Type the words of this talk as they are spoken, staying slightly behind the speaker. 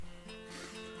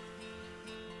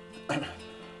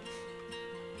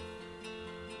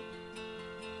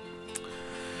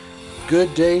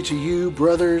good day to you,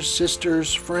 brothers,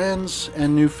 sisters, friends,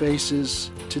 and new faces.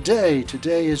 Today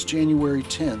is January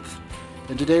 10th,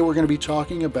 and today we're going to be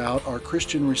talking about our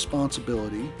Christian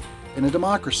responsibility in a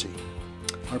democracy.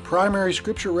 Our primary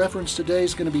scripture reference today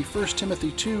is going to be 1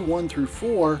 Timothy 2, 1 through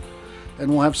 4, and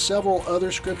we'll have several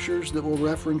other scriptures that we'll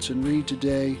reference and read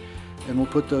today, and we'll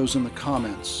put those in the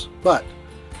comments. But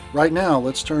right now,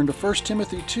 let's turn to 1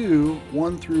 Timothy 2,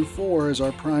 1 through 4 as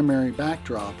our primary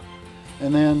backdrop,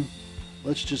 and then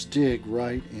let's just dig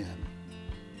right in.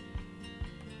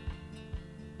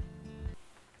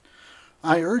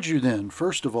 I urge you then,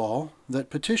 first of all, that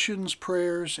petitions,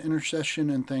 prayers, intercession,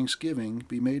 and thanksgiving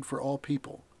be made for all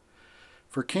people,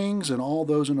 for kings and all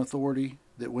those in authority,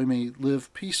 that we may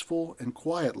live peaceful and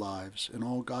quiet lives in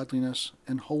all godliness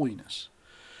and holiness.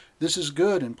 This is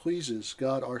good and pleases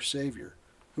God our Savior,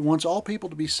 who wants all people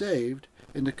to be saved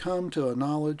and to come to a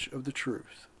knowledge of the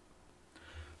truth.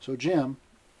 So, Jim,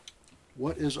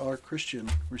 what is our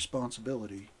Christian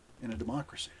responsibility in a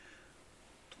democracy?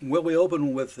 Well, we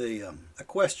open with a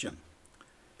question.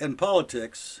 In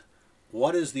politics,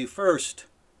 what is the first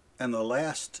and the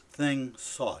last thing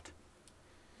sought?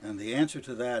 And the answer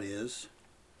to that is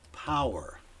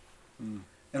power. In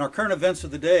our current events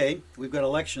of the day, we've got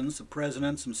elections, some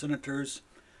presidents, some senators.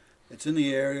 It's in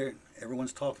the air.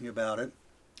 Everyone's talking about it.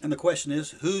 And the question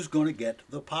is, who's going to get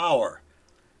the power?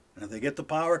 And if they get the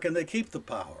power, can they keep the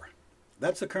power?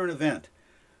 That's the current event.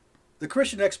 The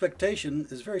Christian expectation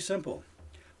is very simple.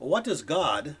 Well, what does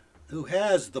God, who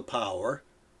has the power,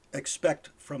 expect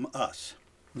from us?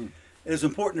 It is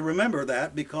important to remember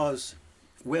that because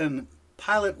when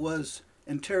Pilate was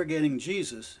interrogating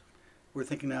Jesus, we're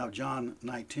thinking now of John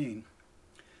 19,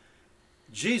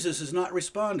 Jesus is not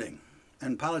responding.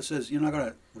 And Pilate says, you're not going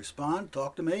to respond?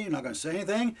 Talk to me? You're not going to say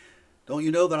anything? Don't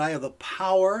you know that I have the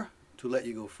power to let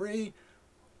you go free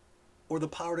or the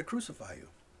power to crucify you?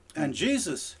 And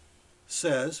Jesus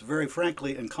says, very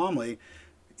frankly and calmly,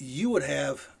 you would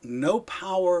have no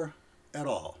power at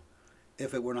all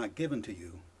if it were not given to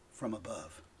you from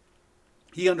above.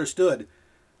 He understood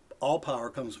all power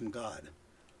comes from God.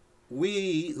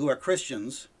 We who are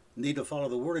Christians need to follow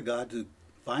the Word of God to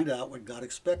find out what God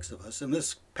expects of us. And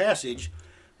this passage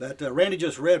that Randy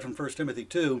just read from 1 Timothy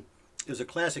 2 is a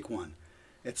classic one.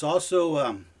 It's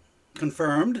also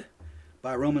confirmed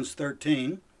by Romans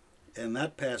 13. In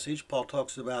that passage, Paul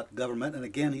talks about government, and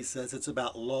again he says it's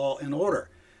about law and order.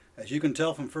 As you can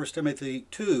tell from 1 Timothy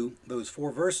 2, those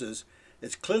 4 verses,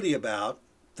 it's clearly about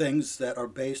things that are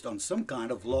based on some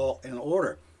kind of law and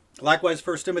order. Likewise,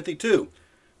 1 Timothy 2,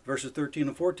 verses 13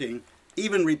 and 14,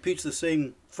 even repeats the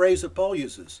same phrase that Paul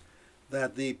uses,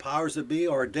 that the powers that be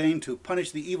are ordained to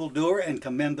punish the evildoer and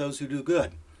commend those who do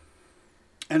good.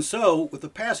 And so, with the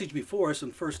passage before us in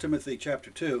 1 Timothy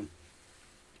chapter 2,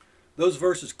 those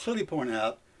verses clearly point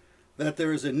out that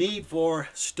there is a need for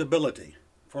stability,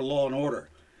 for law and order.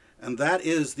 And that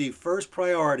is the first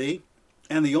priority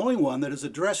and the only one that is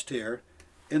addressed here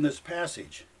in this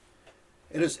passage.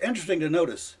 It is interesting to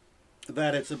notice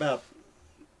that it's about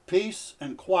peace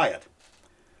and quiet,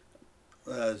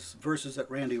 verses that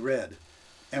Randy read.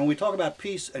 And when we talk about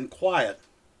peace and quiet,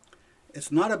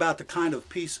 it's not about the kind of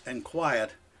peace and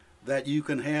quiet that you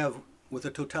can have with a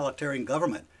totalitarian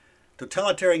government.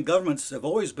 Totalitarian governments have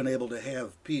always been able to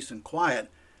have peace and quiet,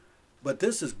 but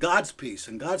this is God's peace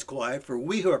and God's quiet for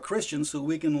we who are Christians so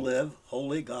we can live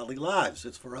holy, godly lives.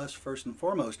 It's for us first and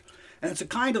foremost. And it's a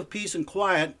kind of peace and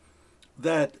quiet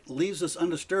that leaves us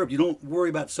undisturbed. You don't worry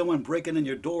about someone breaking in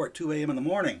your door at 2 a.m. in the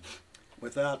morning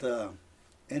without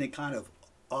any kind of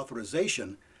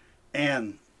authorization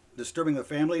and disturbing the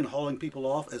family and hauling people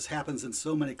off, as happens in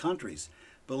so many countries.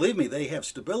 Believe me, they have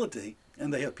stability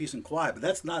and they have peace and quiet, but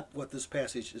that's not what this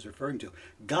passage is referring to.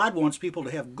 God wants people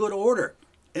to have good order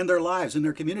in their lives, in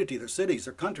their community, their cities,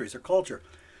 their countries, their culture.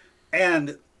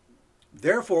 And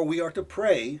therefore, we are to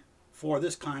pray for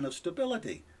this kind of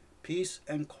stability, peace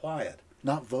and quiet.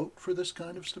 Not vote for this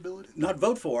kind of stability? Not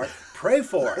vote for it, pray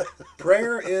for it.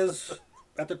 Prayer is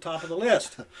at the top of the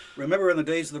list. Remember in the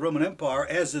days of the Roman Empire,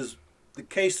 as is the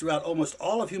case throughout almost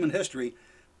all of human history,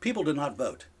 people did not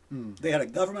vote. They had a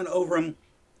government over them.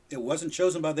 It wasn't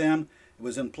chosen by them. It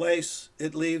was in place.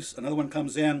 It leaves. Another one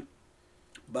comes in.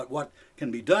 But what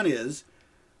can be done is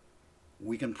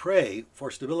we can pray for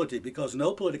stability because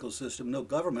no political system, no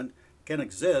government can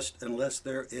exist unless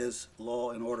there is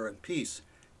law and order and peace.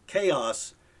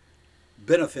 Chaos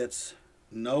benefits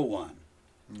no one.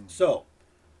 So,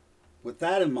 with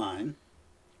that in mind,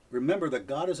 remember that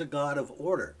God is a God of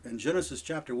order. And Genesis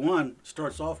chapter 1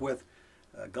 starts off with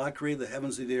God created the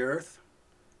heavens and the earth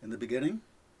in the beginning,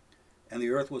 and the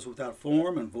earth was without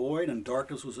form and void, and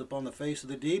darkness was upon the face of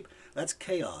the deep. That's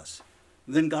chaos.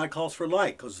 Then God calls for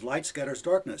light, because light scatters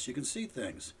darkness. You can see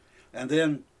things. And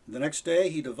then the next day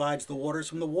he divides the waters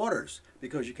from the waters,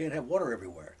 because you can't have water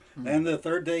everywhere. And the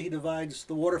third day he divides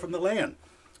the water from the land.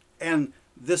 And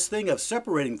this thing of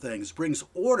separating things brings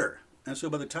order. And so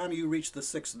by the time you reach the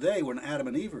sixth day, when Adam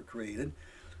and Eve were created,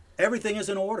 everything is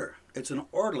in order. It's an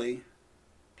orderly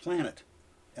planet.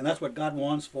 And that's what God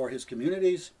wants for his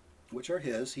communities, which are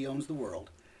his. He owns the world.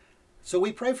 So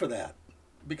we pray for that,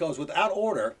 because without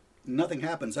order, nothing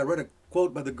happens. I read a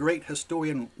quote by the great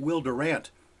historian Will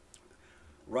Durant,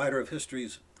 writer of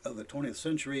histories of the 20th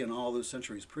century and all those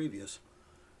centuries previous,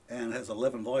 and has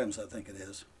 11 volumes, I think it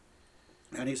is.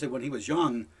 And he said when he was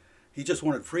young, he just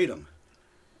wanted freedom.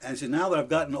 And he said, now that I've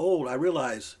gotten old, I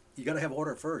realize you got to have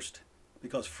order first,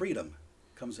 because freedom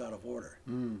comes out of order.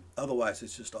 Otherwise,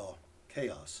 it's just all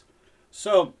chaos.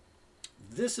 So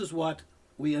this is what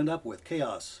we end up with,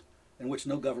 chaos, in which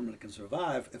no government can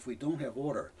survive if we don't have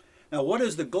order. Now, what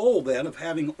is the goal then of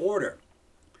having order?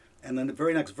 And then the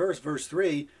very next verse, verse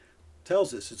 3,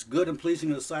 tells us it's good and pleasing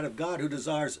in the sight of God, who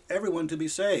desires everyone to be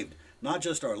saved, not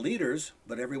just our leaders,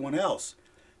 but everyone else.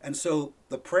 And so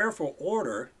the prayer for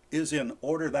order is in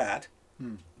order that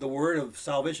the word of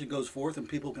salvation goes forth and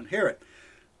people can hear it.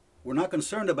 We're not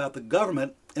concerned about the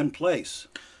government in place.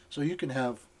 So you can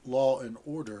have law and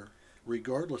order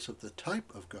regardless of the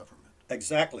type of government.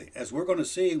 Exactly, as we're going to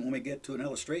see when we get to an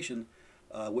illustration,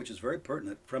 which is very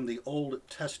pertinent, from the Old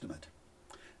Testament.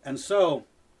 And so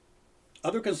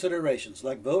other considerations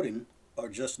like voting are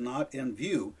just not in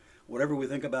view. Whatever we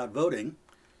think about voting,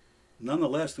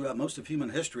 nonetheless, throughout most of human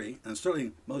history, and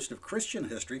certainly most of Christian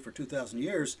history for 2,000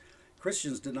 years,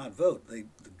 Christians did not vote. The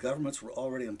governments were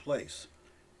already in place.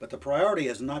 But the priority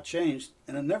has not changed,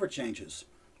 and it never changes,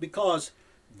 because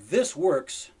this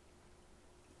works,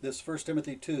 this 1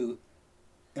 Timothy 2,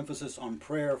 emphasis on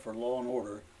prayer for law and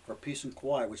order, for peace and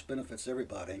quiet, which benefits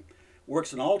everybody,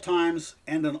 works in all times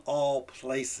and in all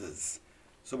places.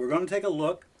 So we're going to take a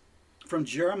look from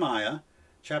Jeremiah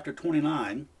chapter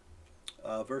 29,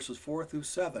 verses 4 through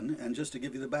 7. And just to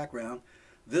give you the background,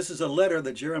 this is a letter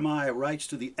that Jeremiah writes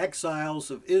to the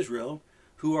exiles of Israel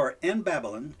who are in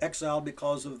Babylon, exiled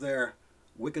because of their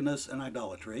wickedness and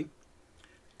idolatry.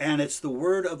 And it's the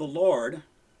word of the Lord.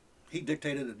 He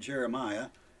dictated it to Jeremiah.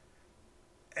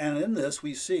 And in this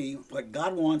we see what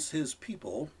God wants his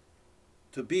people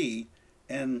to be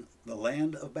in the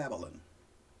land of Babylon.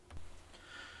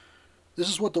 This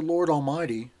is what the Lord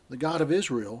Almighty, the God of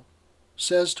Israel,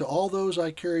 says to all those I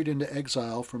carried into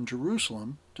exile from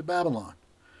Jerusalem to Babylon.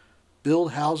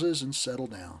 Build houses and settle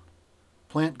down.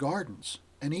 Plant gardens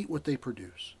and eat what they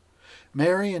produce.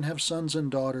 Marry and have sons and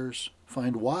daughters.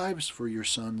 Find wives for your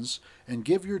sons and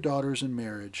give your daughters in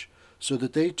marriage, so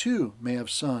that they too may have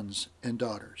sons and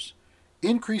daughters.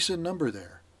 Increase in number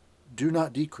there. Do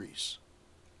not decrease.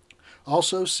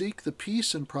 Also seek the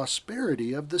peace and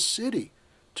prosperity of the city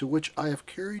to which I have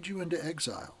carried you into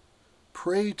exile.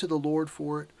 Pray to the Lord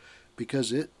for it,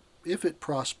 because if it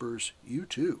prospers, you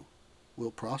too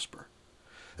will prosper.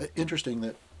 Interesting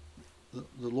that the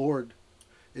Lord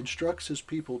instructs his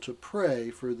people to pray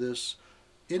for this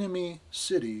enemy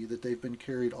city that they've been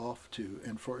carried off to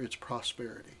and for its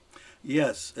prosperity.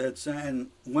 Yes, and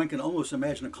one can almost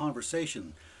imagine a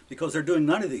conversation, because they're doing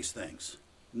none of these things.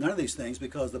 None of these things,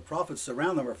 because the prophets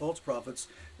around them are false prophets,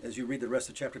 as you read the rest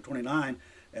of chapter 29,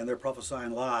 and they're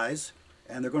prophesying lies,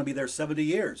 and they're going to be there 70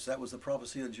 years. That was the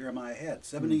prophecy that Jeremiah had,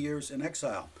 70 years in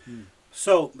exile.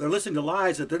 So they're listening to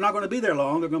lies that they're not going to be there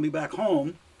long, they're going to be back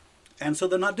home, and so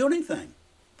they're not doing anything.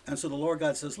 And so the Lord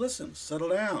God says, listen, settle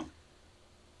down,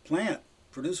 plant,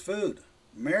 produce food,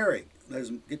 marry,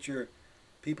 get your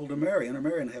people to marry,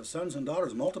 intermarry, and have sons and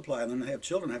daughters, multiply, and then have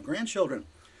children, have grandchildren.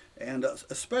 And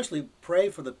especially pray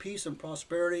for the peace and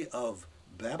prosperity of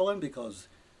Babylon, because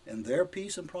in their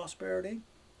peace and prosperity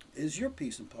is your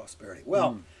peace and prosperity.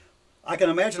 Well, I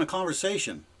can imagine a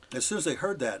conversation. As soon as they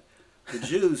heard that, the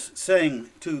Jews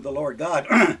saying to the Lord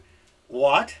God,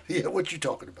 what? Yeah, what you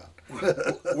talking about?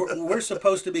 we're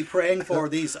supposed to be praying for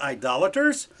these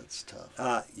idolaters? That's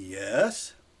tough.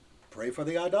 Yes, pray for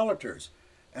the idolaters.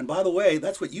 And by the way,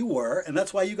 that's what you were, and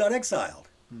that's why you got exiled.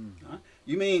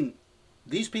 You mean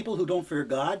these people who don't fear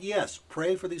God? Yes,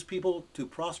 pray for these people to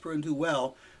prosper and do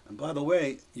well. And by the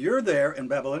way, you're there in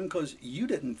Babylon because you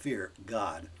didn't fear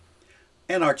God.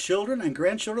 And our children and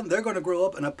grandchildren, they're going to grow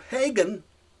up in a pagan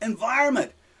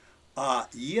environment.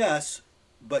 Yes,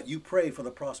 but you pray for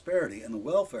the prosperity and the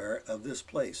welfare of this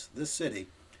place, this city,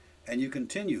 and you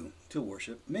continue to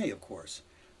worship me, of course.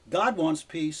 God wants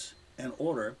peace and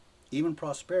order, even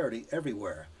prosperity,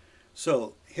 everywhere.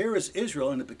 So here is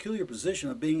Israel in the peculiar position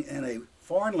of being in a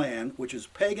foreign land which is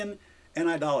pagan and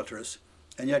idolatrous,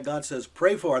 and yet God says,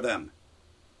 pray for them,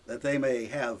 that they may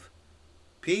have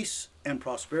peace and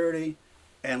prosperity,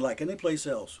 and like any place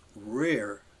else,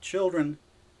 rear children,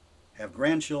 have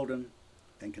grandchildren,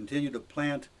 and continue to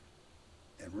plant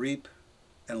and reap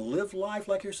and live life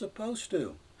like you're supposed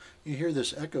to. You hear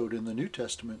this echoed in the New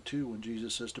Testament too, when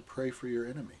Jesus says to pray for your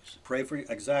enemies. Pray for,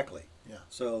 exactly. Yeah.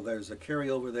 So there's a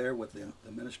carryover there with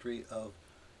the ministry of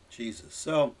Jesus.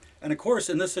 So, and of course,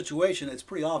 in this situation, it's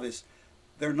pretty obvious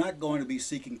they're not going to be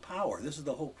seeking power. This is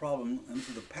the whole problem, and this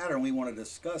is the pattern we want to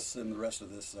discuss in the rest of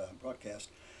this broadcast.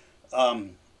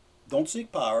 Don't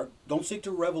seek power. Don't seek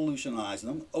to revolutionize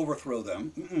them, overthrow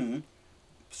them.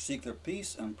 Seek their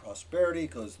peace and prosperity,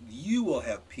 because you will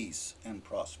have peace and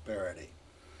prosperity.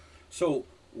 So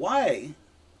why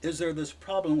is there this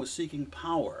problem with seeking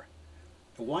power?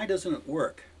 Why doesn't it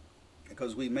work?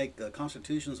 Because we make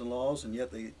constitutions and laws, and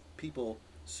yet the people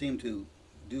seem to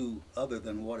do other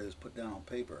than what is put down on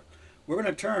paper. We're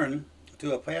going to turn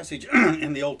to a passage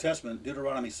in the Old Testament,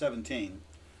 Deuteronomy 17,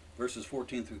 verses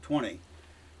 14 through 20,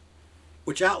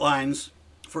 which outlines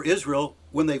for Israel,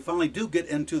 when they finally do get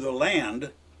into the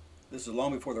land, this is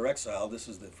long before their exile, this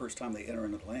is the first time they enter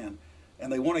into the land,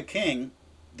 and they want a king,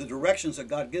 the directions that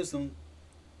God gives them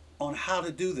on how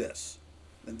to do this.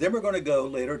 And then we're going to go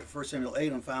later to 1 Samuel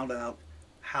 8 and find out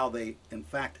how they in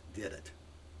fact did it.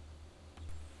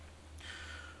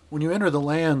 When you enter the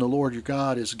land the Lord your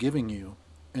God is giving you,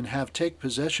 and have take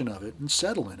possession of it and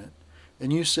settle in it,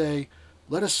 and you say,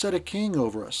 let us set a king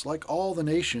over us like all the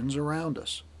nations around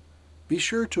us. Be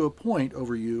sure to appoint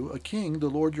over you a king the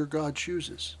Lord your God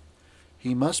chooses.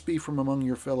 He must be from among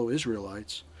your fellow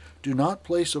Israelites. Do not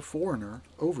place a foreigner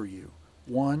over you,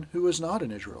 one who is not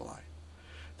an Israelite.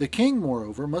 The king,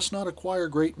 moreover, must not acquire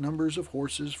great numbers of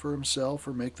horses for himself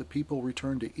or make the people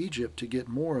return to Egypt to get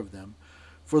more of them,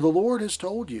 for the Lord has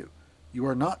told you, you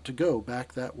are not to go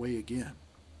back that way again.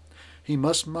 He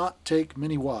must not take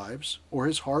many wives, or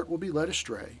his heart will be led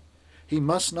astray. He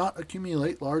must not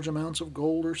accumulate large amounts of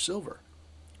gold or silver.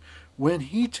 When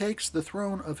he takes the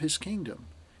throne of his kingdom,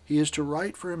 he is to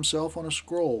write for himself on a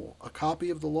scroll a copy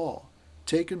of the law,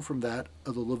 taken from that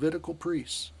of the Levitical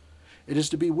priests. It is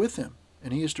to be with him,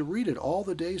 and he is to read it all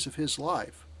the days of his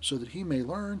life, so that he may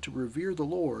learn to revere the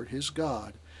Lord his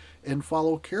God, and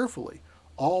follow carefully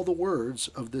all the words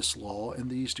of this law and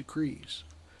these decrees,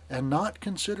 and not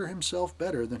consider himself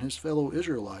better than his fellow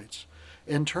Israelites,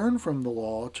 and turn from the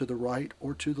law to the right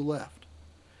or to the left.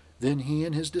 Then he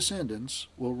and his descendants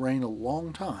will reign a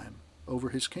long time over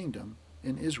his kingdom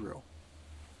in Israel.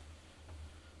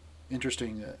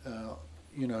 Interesting.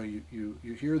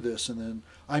 You hear this, and then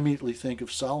I immediately think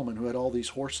of Solomon, who had all these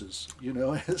horses.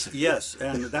 Yes,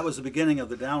 and that was the beginning of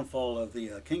the downfall of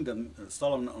the kingdom.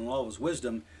 Solomon, in all of his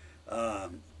wisdom,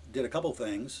 did a couple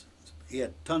things. He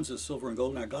had tons of silver and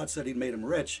gold. Now, God said He'd made him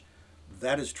rich.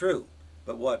 That is true.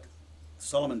 But what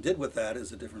Solomon did with that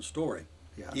is a different story.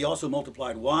 Yeah. He also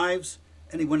multiplied wives,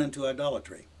 and he went into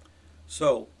idolatry.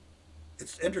 So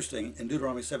it's interesting, in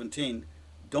Deuteronomy 17,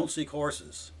 don't seek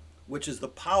horses, which is the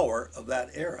power of that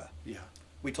era. Yeah.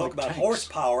 We talk Like about tanks.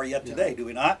 horsepower yet today, do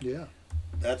we not? Yeah.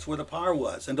 That's where the power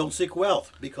was. And don't seek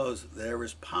wealth, because there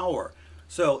is power.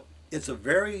 So it's a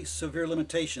very severe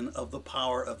limitation of the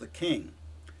power of the king.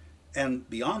 And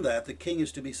beyond that, the king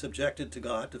is to be subjected to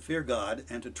God, to fear God,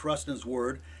 and to trust in His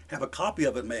word, have a copy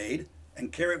of it made,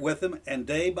 and carry it with him, and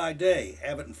day by day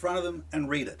have it in front of them and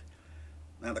read it.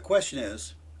 Now the question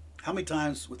is, how many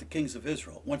times with the kings of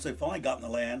Israel, once they finally got in the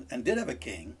land and did have a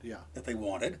king that they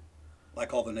wanted,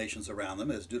 like all the nations around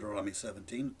them, as Deuteronomy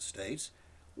 17 states,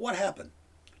 what happened?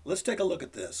 Let's take a look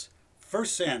at this. 1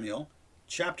 Samuel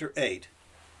chapter 8,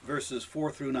 verses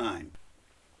 4 through 9.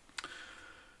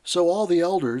 So all the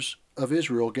elders of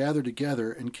Israel gathered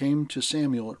together and came to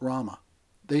Samuel at Ramah.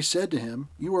 They said to him,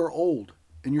 You are old,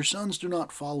 and your sons do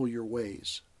not follow your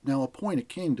ways. Now appoint a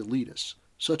king to lead us,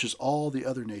 such as all the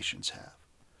other nations have.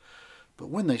 But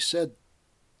when they said,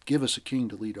 Give us a king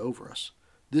to lead over us,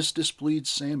 this displeased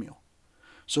Samuel.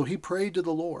 So he prayed to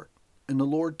the Lord, and the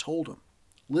Lord told him,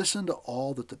 Listen to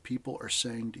all that the people are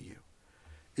saying to you.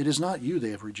 It is not you they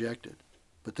have rejected,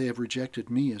 but they have rejected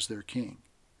me as their king,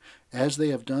 as they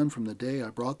have done from the day I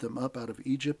brought them up out of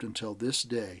Egypt until this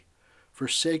day,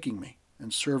 forsaking me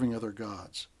and serving other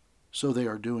gods. So they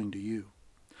are doing to you.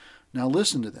 Now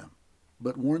listen to them,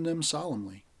 but warn them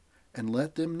solemnly, and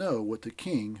let them know what the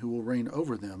king who will reign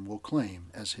over them will claim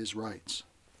as his rights.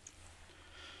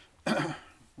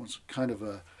 It's kind of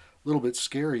a little bit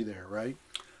scary there, right?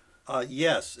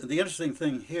 Yes. The interesting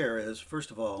thing here is,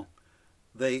 first of all,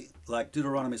 they, like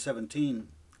Deuteronomy 17,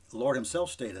 the Lord himself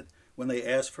stated, when they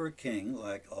asked for a king,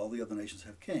 like all the other nations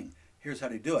have king, here's how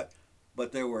they do it.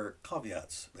 But there were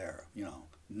caveats there,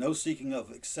 no seeking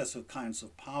of excessive kinds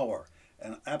of power,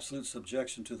 and absolute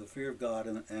subjection to the fear of God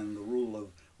and the rule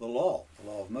of the law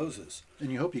of Moses.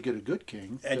 And you hope you get a good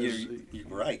king. And you're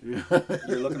right.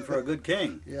 You're looking for a good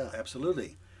king. Yeah.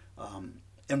 Absolutely.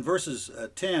 In verses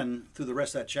 10 through the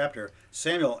rest of that chapter,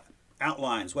 Samuel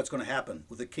outlines what's going to happen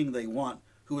with the king they want,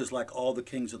 who is like all the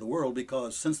kings of the world,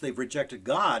 because since they've rejected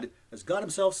God, as God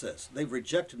himself says, they've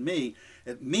rejected me,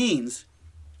 it means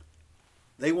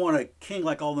they want a king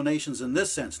like all the nations in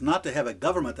this sense, not to have a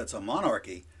government that's a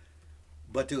monarchy,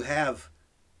 but to have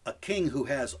a king who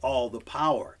has all the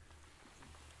power.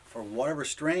 For whatever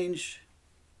strange,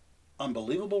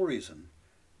 unbelievable reason,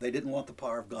 they didn't want the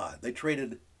power of God. They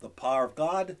traded the power of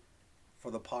God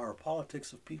for the power of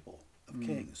politics of people, of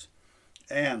kings.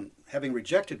 And having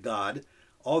rejected God,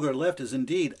 all there left is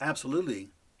indeed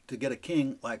absolutely to get a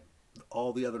king like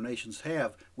all the other nations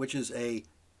have, which is a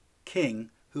king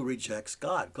who rejects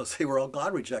God, because they were all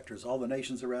God rejectors. All the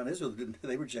nations around Israel,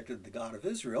 they rejected the God of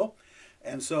Israel.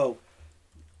 And so,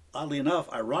 oddly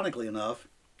enough, ironically enough,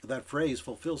 that phrase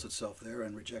fulfills itself there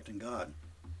in rejecting God.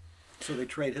 So they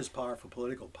trade his power for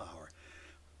political power.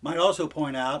 Might also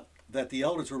point out that the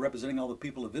elders were representing all the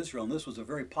people of Israel, and this was a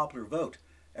very popular vote.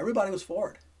 Everybody was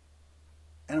for it,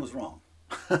 and it was wrong.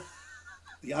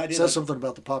 The idea says something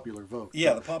about the popular vote.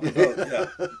 Yeah, the popular vote.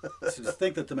 Yeah, so to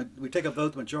think that we take a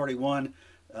vote, the majority won,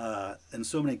 in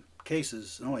so many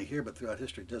cases, not only here but throughout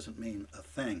history, doesn't mean a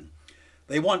thing.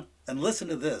 They want, and listen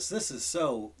to this. This is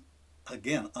so,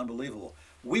 again, unbelievable.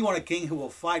 We want a king who will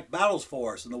fight battles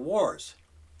for us in the wars.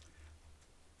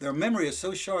 Their memory is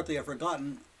so short they have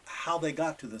forgotten how they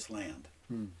got to this land.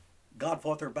 God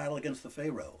fought their battle against the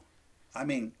Pharaoh. I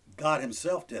mean, God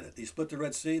himself did it. He split the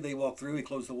Red Sea, they walked through, he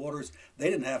closed the waters. They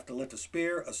didn't have to lift a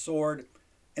spear, a sword,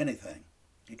 anything.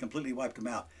 He completely wiped them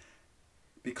out.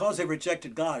 Because they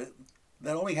rejected God,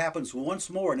 that only happens once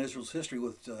more in Israel's history.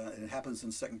 It happens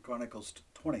in 2 Chronicles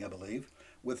 20, I believe,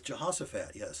 with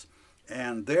Jehoshaphat, yes.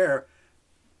 And there,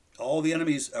 all the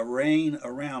enemies reign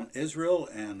around Israel,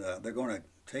 and they're going to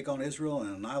take on Israel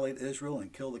and annihilate Israel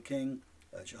and kill the king,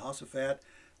 Jehoshaphat.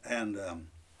 And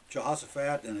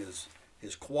Jehoshaphat and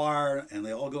his choir, and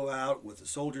they all go out with the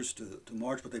soldiers to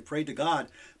march, but they prayed to God.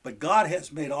 But God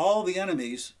has made all the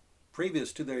enemies,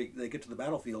 previous to they get to the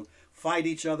battlefield, fight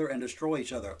each other and destroy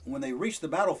each other. When they reach the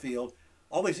battlefield,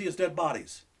 all they see is dead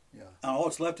bodies. Yeah. And all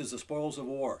that's left is the spoils of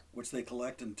war, which they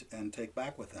collect and take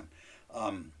back with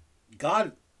them.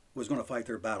 God was going to fight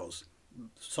their battles.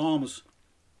 Psalms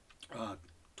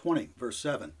 20, verse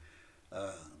 7,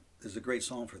 is a great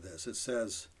psalm for this. It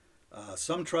says,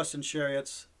 some trust in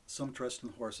chariots, some trust in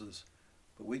horses,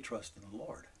 but we trust in the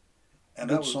Lord. And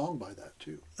good song by that,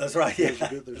 too. That's right, yeah.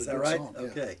 There's is a that good right? song.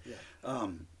 Okay. Yeah.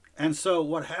 And so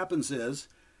what happens is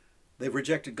they've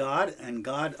rejected God, and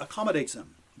God accommodates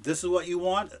them. This is what you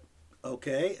want?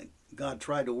 Okay. God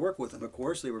tried to work with them, of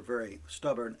course. They were very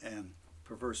stubborn and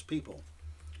perverse people.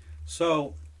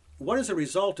 So what is the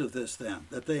result of this, then?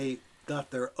 That they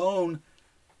got their own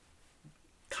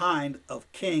kind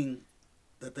of king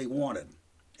that they wanted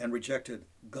and rejected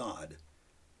God.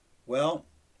 Well,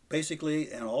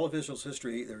 basically, in all of Israel's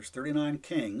history, there's 39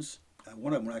 kings.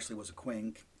 One of them actually was a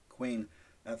queen, Queen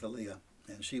Athaliah,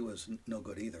 and she was no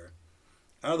good either.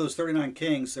 Out of those 39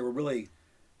 kings, there were really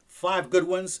 5 good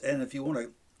ones, and if you want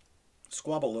to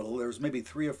squabble a little, there's maybe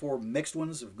 3 or 4 mixed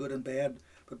ones of good and bad.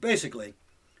 But basically,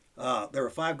 there were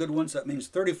 5 good ones. That means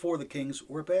 34 of the kings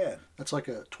were bad. That's like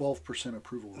a 12%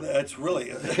 approval rate. That's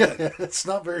really... It's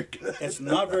not very good. It's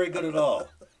not very good at all.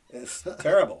 It's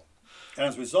terrible. And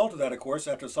as a result of that, of course,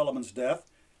 after Solomon's death,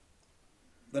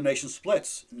 the nation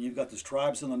splits. And you've got these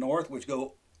tribes in the north which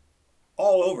go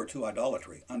all over to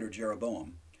idolatry under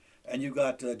Jeroboam. And you've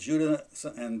got Judah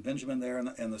and Benjamin there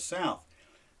in the south.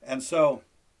 And so,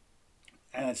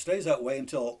 and it stays that way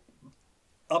until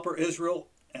Upper Israel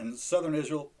and Southern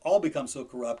Israel all become so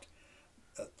corrupt,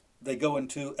 they go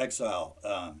into exile.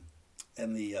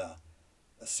 And the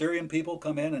Assyrian people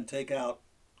come in and take out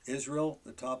Israel,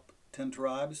 the top 10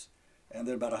 tribes. And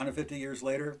then about 150 years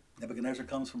later, Nebuchadnezzar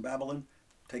comes from Babylon,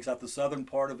 takes out the southern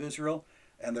part of Israel,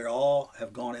 and they all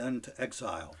have gone into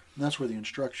exile. And that's where the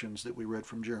instructions that we read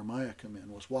from Jeremiah come in,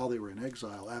 was while they were in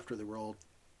exile, after they were all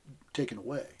taken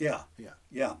away. Yeah.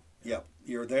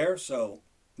 You're there, so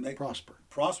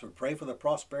prosper. Pray for the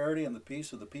prosperity and the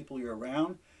peace of the people you're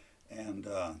around, and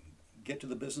get to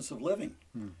the business of living.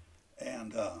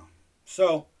 And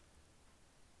so,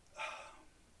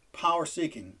 power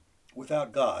seeking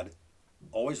without God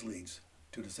always leads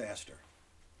to disaster.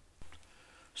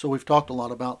 So we've talked a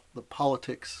lot about the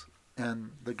politics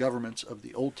and the governments of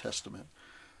the Old Testament.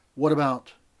 What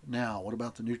about now? What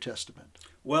about the New Testament?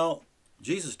 Well,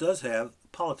 Jesus does have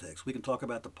politics. We can talk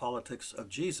about the politics of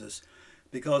Jesus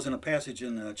because in a passage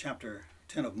in chapter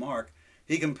 10 of Mark,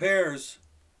 he compares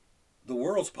the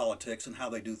world's politics and how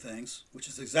they do things, which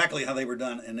is exactly how they were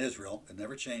done in Israel. It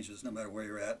never changes, no matter where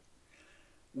you're at,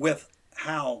 with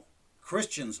how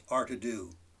Christians are to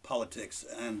do politics.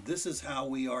 And this is how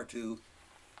we are to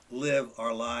live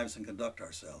our lives and conduct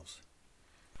ourselves.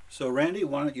 So, Randy,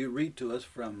 why don't you read to us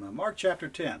from Mark chapter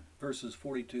 10, verses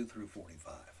 42 through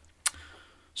 45.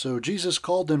 So Jesus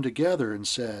called them together and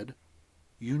said,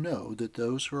 "You know that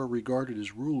those who are regarded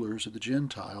as rulers of the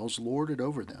Gentiles lord it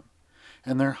over them,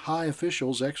 and their high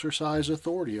officials exercise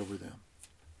authority over them.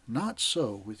 Not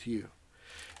so with you.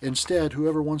 Instead,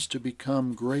 whoever wants to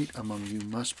become great among you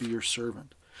must be your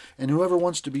servant, and whoever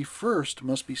wants to be first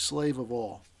must be slave of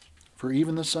all. For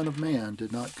even the Son of Man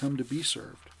did not come to be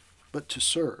served, but to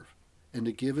serve, and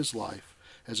to give his life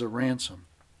as a ransom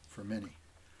for many."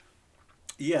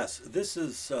 Yes, this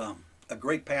is a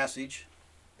great passage.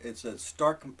 It's a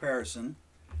stark comparison.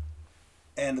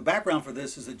 And the background for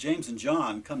this is that James and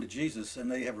John come to Jesus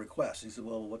and they have requests. He said,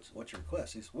 "Well, what's your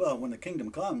request?" He said, "Well, when the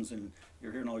kingdom comes and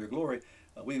you're here in all your glory,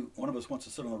 one of us wants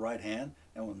to sit on the right hand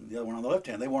and the other one on the left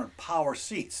hand." They wanted power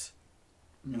seats,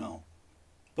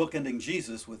 bookending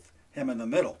Jesus with him in the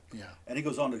middle. Yeah. And he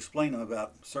goes on to explain to them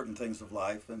about certain things of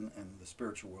life and the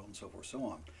spiritual world and so forth, so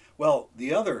on. Well,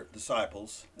 the other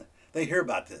disciples, they hear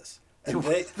about this. And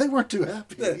they weren't too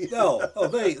happy.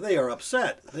 They are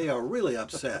upset. They are really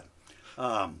upset.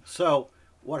 So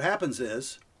what happens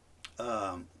is,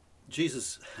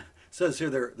 Jesus says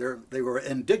here they were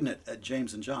indignant at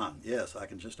James and John. Yes, I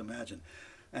can just imagine.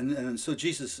 And so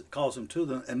Jesus calls them to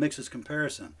them and makes this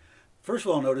comparison. First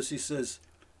of all, notice he says,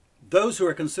 "Those who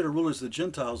are considered rulers of the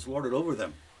Gentiles lord it over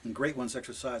them, and great ones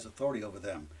exercise authority over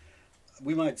them."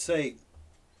 We might say,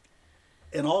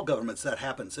 in all governments that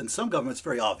happens. In some governments,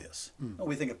 very obvious.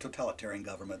 We think of totalitarian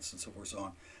governments and so forth, so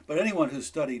on. But anyone who's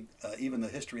studied even the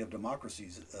history of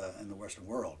democracies in the Western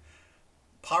world,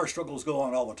 power struggles go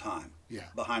on all the time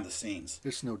behind the scenes.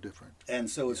 It's no different. And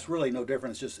so it's really no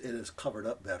different. It's just it is covered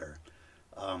up better.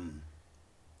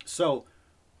 So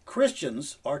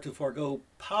Christians are to forego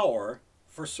power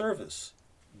for service.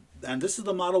 And this is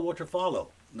the model we're to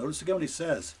follow. Notice again what he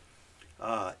says.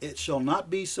 "It shall not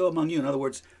be so among you." In other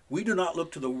words, we do not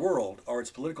look to the world or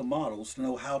its political models to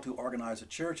know how to organize a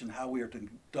church and how we are to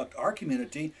conduct our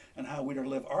community and how we are to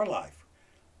live our life.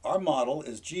 Our model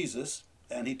is Jesus,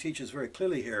 and he teaches very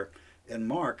clearly here in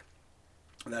Mark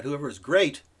that whoever is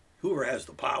great, whoever has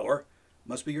the power,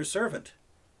 must be your servant.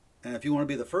 And if you want to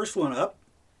be the first one up,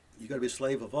 you've got to be a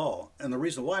slave of all. And the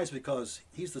reason why is because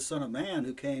he's the Son of Man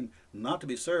who came not to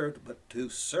be served, but to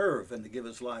serve and to give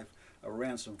his life a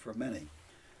ransom for many.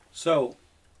 So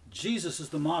Jesus is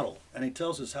the model, and he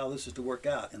tells us how this is to work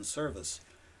out in service.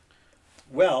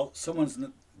 Well, someone's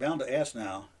bound to ask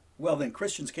now, well, then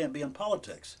Christians can't be in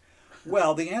politics.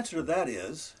 Well, the answer to that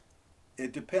is,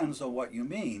 it depends on what you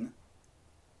mean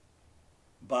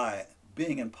by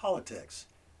being in politics.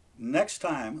 Next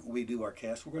time we do our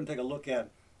cast, we're going to take a look at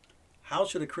how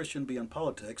should a Christian be in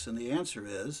politics, and the answer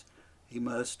is he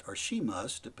must, or she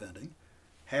must, depending,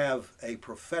 have a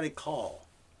prophetic call.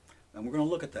 And we're going to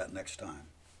look at that next time.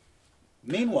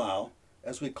 Meanwhile,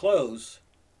 as we close,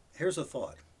 here's a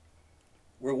thought.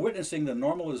 We're witnessing the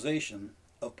normalization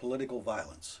of political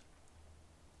violence,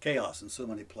 chaos in so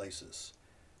many places.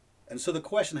 And so the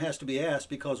question has to be asked,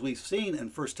 because we've seen in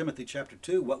 1 Timothy chapter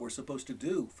 2 what we're supposed to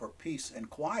do for peace and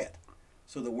quiet,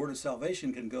 so the word of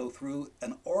salvation can go through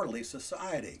an orderly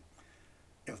society.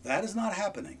 If that is not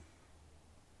happening,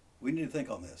 we need to think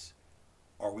on this.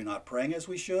 Are we not praying as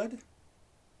we should,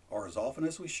 or as often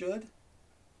as we should?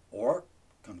 Or,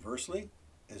 conversely,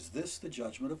 is this the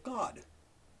judgment of God?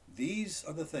 These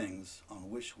are the things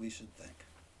on which we should think.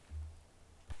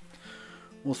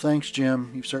 Well, thanks,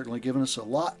 Jim. You've certainly given us a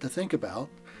lot to think about,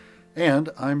 and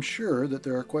I'm sure that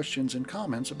there are questions and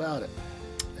comments about it.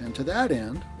 And to that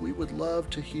end, we would love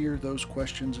to hear those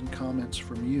questions and comments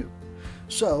from you.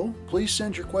 So please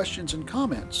send your questions and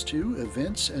comments to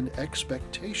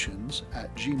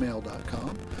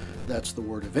eventsandexpectations@gmail.com. That's the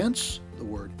word events, the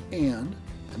word and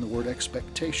the word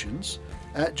expectations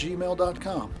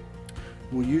 @gmail.com.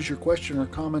 We'll use your question or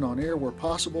comment on air where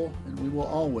possible, and we will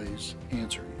always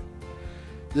answer you.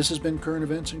 This has been Current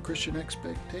Events and Christian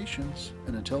Expectations,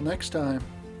 and until next time,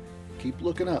 keep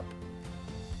looking up.